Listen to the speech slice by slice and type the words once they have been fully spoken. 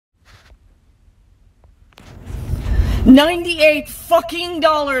$98 fucking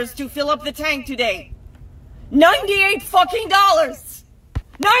dollars to fill up the tank today. $98 fucking dollars.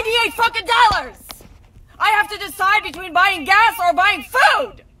 $98 fucking dollars. I have to decide between buying gas or buying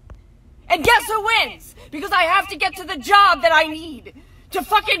food. And guess who wins? Because I have to get to the job that I need to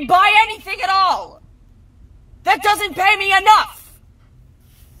fucking buy anything at all. That doesn't pay me enough.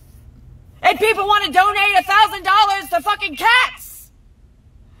 And people want to donate $1,000 to fucking cats.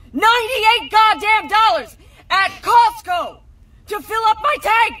 98 goddamn dollars at Costco to fill up my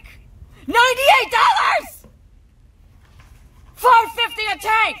tank. $98. $5.50 a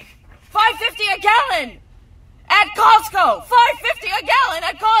tank. $5.50 a gallon at Costco. $5.50 a gallon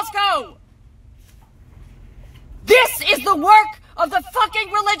at Costco. This is the work of the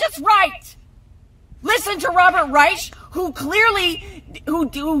fucking religious right. Listen to Robert Reich, who clearly, who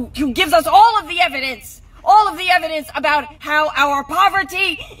gives us all of the evidence about how our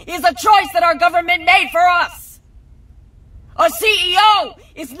poverty is a choice that our government made for us. A CEO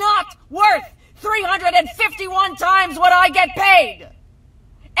is not worth 351 times what I get paid.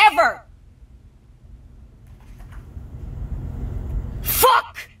 Ever.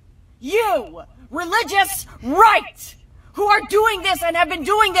 Fuck you, religious right, who are doing this and have been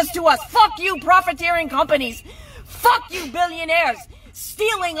doing this to us. Fuck you, profiteering companies. Fuck you, billionaires,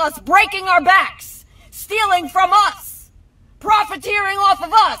 stealing us, breaking our backs, stealing from us, profiteering off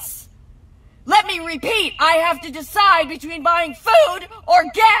of us. Let me repeat, I have to decide between buying food or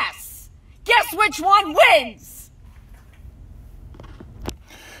gas. Guess which one wins?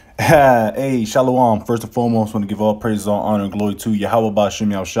 Hey, Shalom. First and foremost, I want to give all praises, all honor, and glory to Yahweh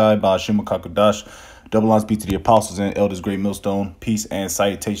Ba'Shem Yahushai, Ba'Shem Kakadash. Double honors be to the apostles and elders, great millstone. Peace and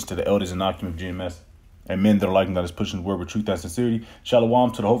salutation to the elders and occupant of GMS. And men that are liking that is pushing the word with truth and sincerity.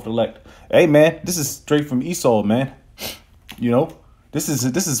 Shalom to the hopeful elect. Hey, man, this is straight from Esau, man. You know, this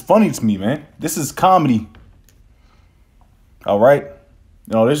is funny to me, man. This is comedy. All right.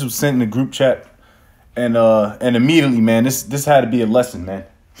 You know, this was sent in the group chat. And immediately, man, this had to be a lesson, man.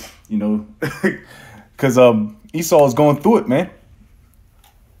 You know, because Esau is going through it, man.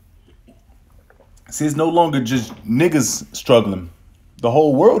 See, it's no longer just niggas struggling. The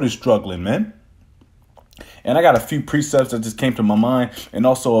whole world is struggling, man. And I got a few precepts that just came to my mind. And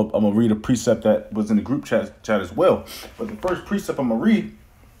also, I'm going to read a precept that was in the group chat as well. But the first precept I'm going to read,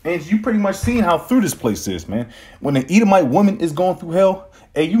 and you pretty much seen how through this place is, man. When an Edomite woman is going through hell,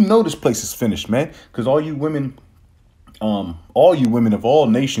 hey, you know this place is finished, man. Because all you women of all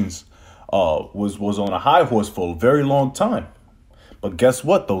nations was on a high horse for a very long time. But guess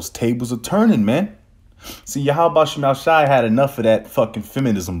what? Those tables are turning, man. See, Yahweh Shem Shai had enough of that fucking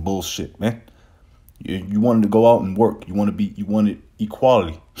feminism bullshit, man. You wanted to go out and work. You wanted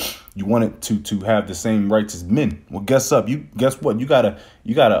equality. You wanted to have the same rights as men. Well, guess what? You gotta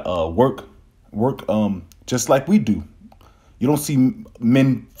work just like we do. You don't see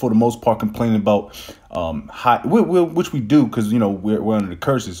men, for the most part, complaining about which we do because, you know, we're under the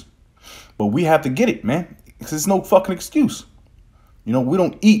curses. But we have to get it, man, because there's no fucking excuse. You know, we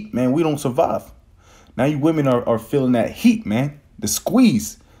don't eat, man. We don't survive. Now you women are feeling that heat, man, the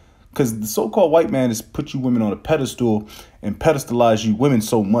squeeze, because the so-called white man has put you women on a pedestal and pedestalized you women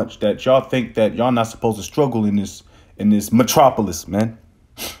so much that y'all think that y'all not supposed to struggle in this metropolis, man.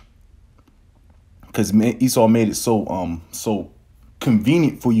 Because Esau made it so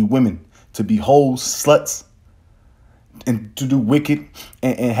convenient for you women to be hoes, sluts, and to do wicked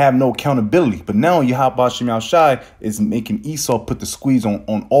and have no accountability. But now Yahweh Shem Yahushai is making Esau put the squeeze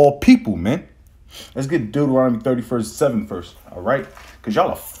on all people, man. Let's get Deuteronomy 31 7 first, all right? Because y'all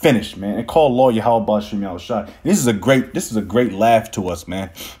are finished, man. And call law Yahweh Shem Yahushai. This is a great laugh to us, man.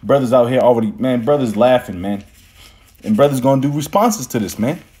 Brothers out here already, man, brothers laughing, man. And brothers gonna do responses to this,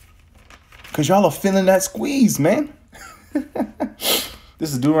 man. Because y'all are feeling that squeeze, man.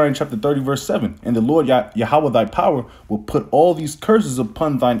 This is Deuteronomy chapter 30, verse 7. And the Lord Yahweh thy power will put all these curses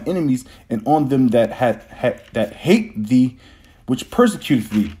upon thine enemies and on them that hate thee, which persecuted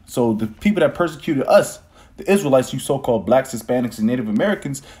thee. So the people that persecuted us, the Israelites, you so-called blacks, Hispanics, and Native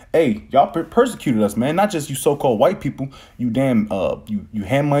Americans, hey, y'all persecuted us, man. Not just you so-called white people, you damn, you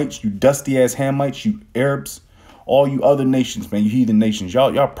Hamites, you dusty-ass Hamites, you Arabs, all you other nations, man, you heathen nations.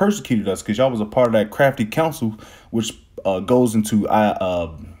 Y'all persecuted us because y'all was a part of that crafty council, which goes into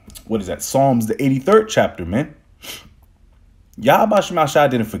what is that? Psalms the 83rd chapter, man. Yahweh Shem Shai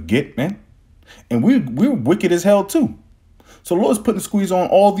didn't forget, man, and we're wicked as hell too. So the Lord's putting the squeeze on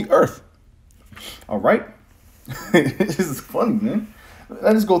all the earth. All right, this is funny, man.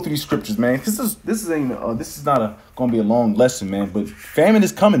 Let's go through these scriptures, man. This is not gonna be a long lesson, man. But famine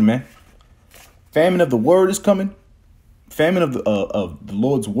is coming, man. Famine of the word is coming. famine of the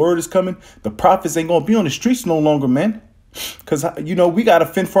Lord's word is coming, the prophets ain't gonna be on the streets no longer, man. Because we gotta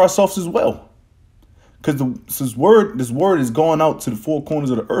fend for ourselves as well. Because this word is going out to the four corners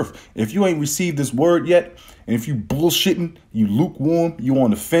of the earth. If you ain't received this word yet, and if you bullshitting, you lukewarm, you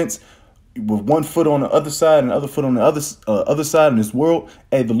on the fence, with one foot on the other side and the other foot on the other side in this world,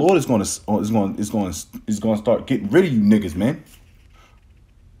 hey, the Lord is going to start getting rid of you niggas, man.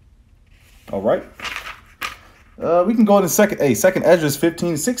 All right. We can go into second Ezra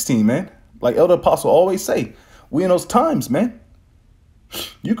 15-16, man. Like Elder Apostle always say, we in those times, man.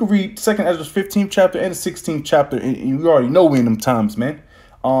 You can read 2 Ezra 15th chapter and the 16th chapter, and you already know we in them times, man.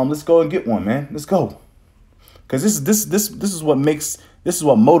 Let's go and get one, man. Let's go. Cause this is what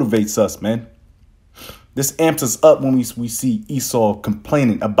motivates us, man. This amps us up when we see Esau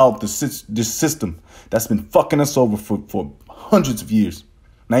complaining about this system that's been fucking us over for hundreds of years.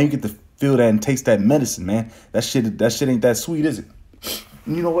 Now you get to feel that and taste that medicine, man. That shit ain't that sweet, is it?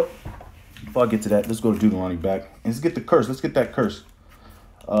 And you know what? Before I get to that, let's go to Deuteronomy back and let's get the curse. Let's get that curse.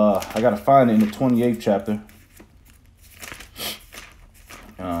 I gotta find it in the 28th chapter.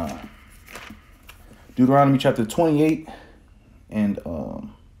 Deuteronomy chapter 28 and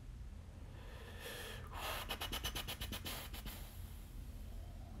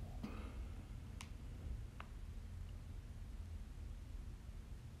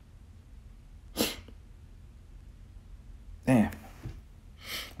damn.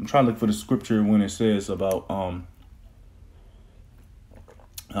 I'm trying to look for the scripture when it says about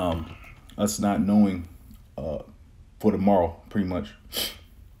us not knowing for tomorrow, pretty much.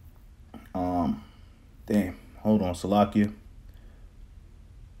 Damn, hold on, Salakia.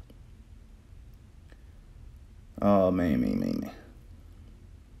 Oh man.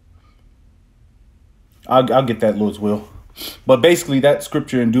 I'll get that, Lord's will. But basically, that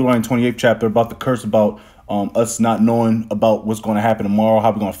scripture in Deuteronomy 28th chapter about the curse about us not knowing about what's going to happen tomorrow,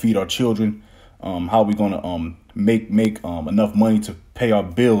 how we're going to feed our children, how we're going to make enough money to pay our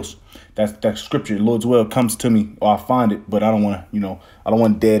bills. That scripture, Lord's will, comes to me, or I find it, but I don't want to, I don't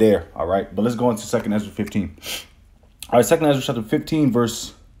want dead air. All right, but let's go into 2 Ezra 15. All right, 2 Ezra chapter 15,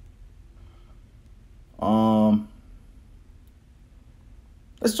 verse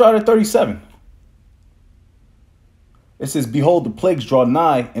let's start at 37. It says, "Behold, the plagues draw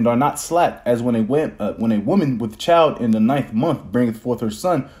nigh and are not slack, as when a woman with child in the 9th month bringeth forth her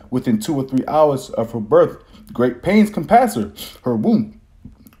son within 2 or 3 hours of her birth. Great pains compass her womb,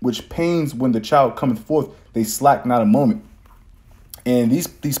 which pains when the child cometh forth, they slack not a moment." And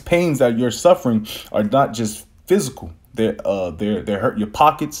these pains that you're suffering are not just physical. They hurt your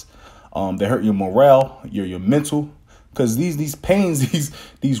pockets. They hurt your morale, your mental. Because these pains,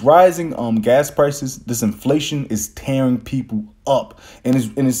 these rising gas prices, this inflation is tearing people up, and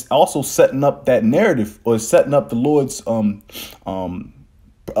it's also setting up that narrative, or setting up the Lord's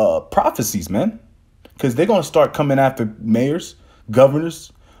prophecies, man. Because they're gonna start coming after mayors,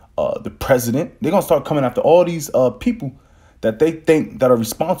 governors, the president. They're gonna start coming after all these people that they think that are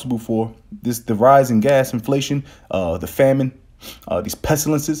responsible for the rise in gas, inflation, the famine. These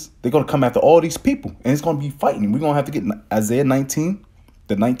pestilences, they're going to come after all these people, and it's going to be fighting. We're going to have to get Isaiah 19,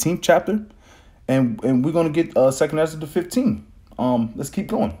 the 19th chapter, and we're going to get 2 Ezra 15. Let's keep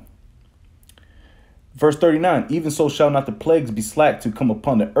going. Verse 39, "Even so shall not the plagues be slack to come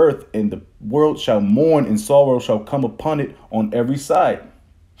upon the earth, and the world shall mourn, and sorrow shall come upon it on every side."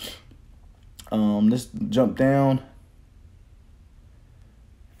 Let's jump down.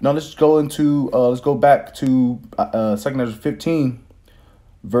 Now let's go back to 2 Ezra 15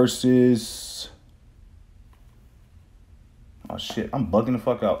 verses. Oh shit, I'm bugging the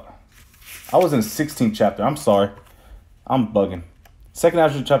fuck out. I was in the 16th chapter. I'm sorry. I'm bugging. 2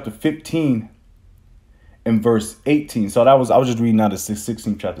 Ezra chapter 15 and verse 18. So I was just reading out the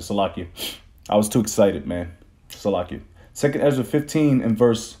 16th chapter. Salakia. I was too excited, man. Salakia. 2 Ezra 15 and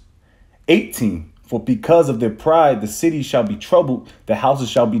verse 18. "For because of their pride, the city shall be troubled, the houses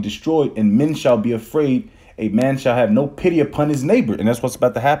shall be destroyed, and men shall be afraid. A man shall have no pity upon his neighbor." And that's what's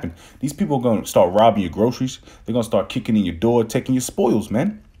about to happen. These people are going to start robbing your groceries. They're going to start kicking in your door, taking your spoils,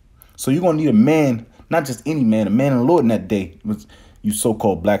 man. So you're going to need a man, not just any man, a man of the Lord in that day. You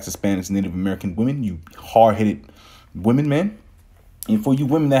so-called blacks, Hispanics, Native American women, you hard-headed women, man. And for you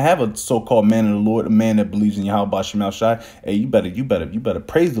women that have a so-called man of the Lord, a man that believes in Yahweh Shema Shai, hey, you better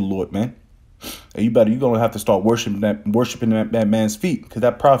praise the Lord, man. And you're going to have to start worshiping that man's feet, because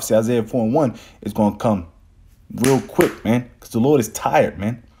that prophecy, Isaiah 4:1, is going to come real quick, man, because the Lord is tired,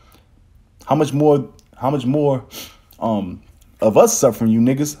 man. How much more of us suffering, you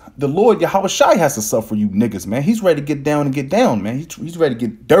niggas? The Lord, Yahweh Shai, has to suffer you niggas, man. He's ready to get down and get down, man. He's ready to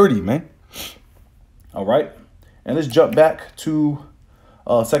get dirty, man. All right. And let's jump back to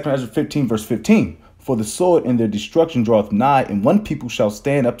 2 Ezra 15, verse 15. For the sword and their destruction draweth nigh, and one people shall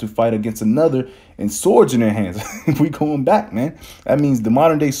stand up to fight against another, and swords in their hands. We going back, man. That means the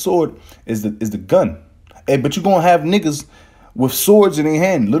modern day sword is the gun. Hey, but you're gonna have niggas with swords in their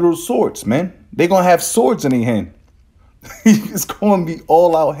hand, literal swords, man. They gonna have swords in their hand. It's gonna be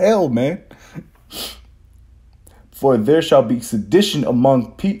all out hell, man. For there shall be sedition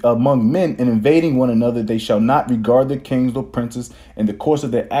among men, and invading one another. They shall not regard their kings or princes, and the course of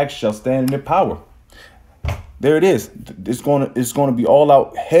their acts shall stand in their power. There it is. It's gonna be all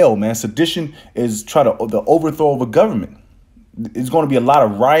out hell, man. Sedition is the overthrow of a government. It's gonna be a lot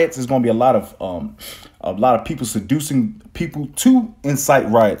of riots. There's gonna be a lot of people seducing people to incite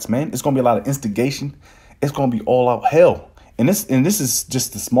riots, man. It's gonna be a lot of instigation. It's gonna be all out hell. And this is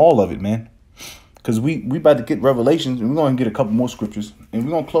just the small of it, man. Because we about to get Revelations, and we're going to get a couple more scriptures, and we're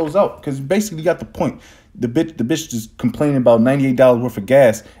going to close out. Because basically you got the point. The bitch just complaining about $98 worth of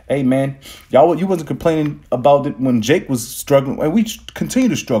gas. Hey, man, you wasn't complaining about it when Jake was struggling. And we continue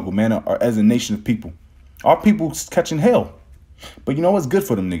to struggle, man, as a nation of people. Our people's catching hell. But you know what's good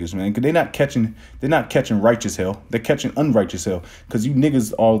for them niggas, man? Because they're not catching righteous hell. They're catching unrighteous hell. Because you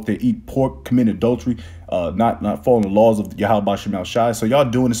niggas all out there eat pork, commit adultery, not following the laws of Yahweh Shemel Shai. So y'all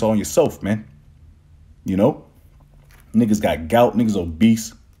doing this all on yourself, man. You know, niggas got gout, niggas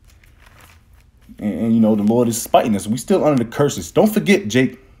obese. And you know, the Lord is spiting us. We still under the curses. Don't forget,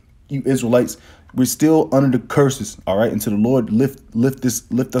 Jake, you Israelites, we're still under the curses. All right. Until the Lord lift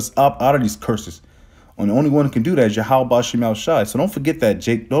us up out of these curses. And the only one who can do that is Yahweh Shemel Shai. So don't forget that,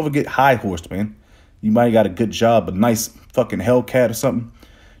 Jake. Don't forget high horse, man. You might got a good job, a nice fucking Hellcat or something.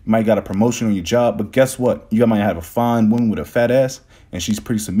 You might got a promotion on your job. But guess what? You might have a fine woman with a fat ass, and she's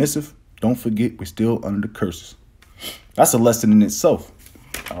pretty submissive. Don't forget, we're still under the curses. That's a lesson in itself.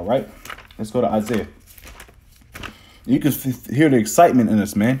 All right. Let's go to Isaiah. You can hear the excitement in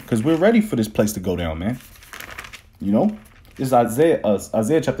us, man, because we're ready for this place to go down, man. You know, this is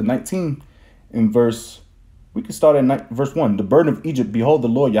Isaiah chapter 19 in we can start at verse 1. The burden of Egypt, behold, the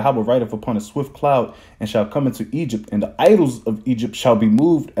Lord Yahweh rideth upon a swift cloud, and shall come into Egypt, and the idols of Egypt shall be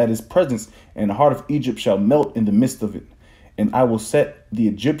moved at his presence, and the heart of Egypt shall melt in the midst of it. And I will set the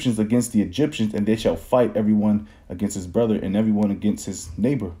Egyptians against the Egyptians, and they shall fight everyone against his brother and everyone against his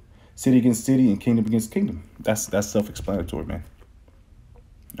neighbor, city against city and kingdom against kingdom. That's self-explanatory, man.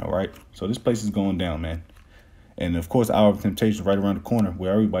 All right. So this place is going down, man. And of course, hour of temptation is right around the corner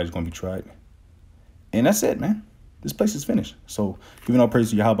where everybody's going to be tried. And that's it, man. This place is finished. So giving all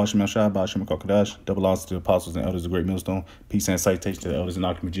praise to Yahweh Shemel Shai, Ba'ashem Kodash, double honors to the apostles and elders of Great Millstone, peace and citation to the elders in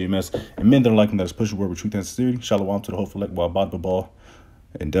Alchemy GMS, and men that are like them that is pushing word with truth and sincerity. Shalom to the hopeful elect, while Bad Babal,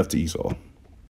 and death to Esau.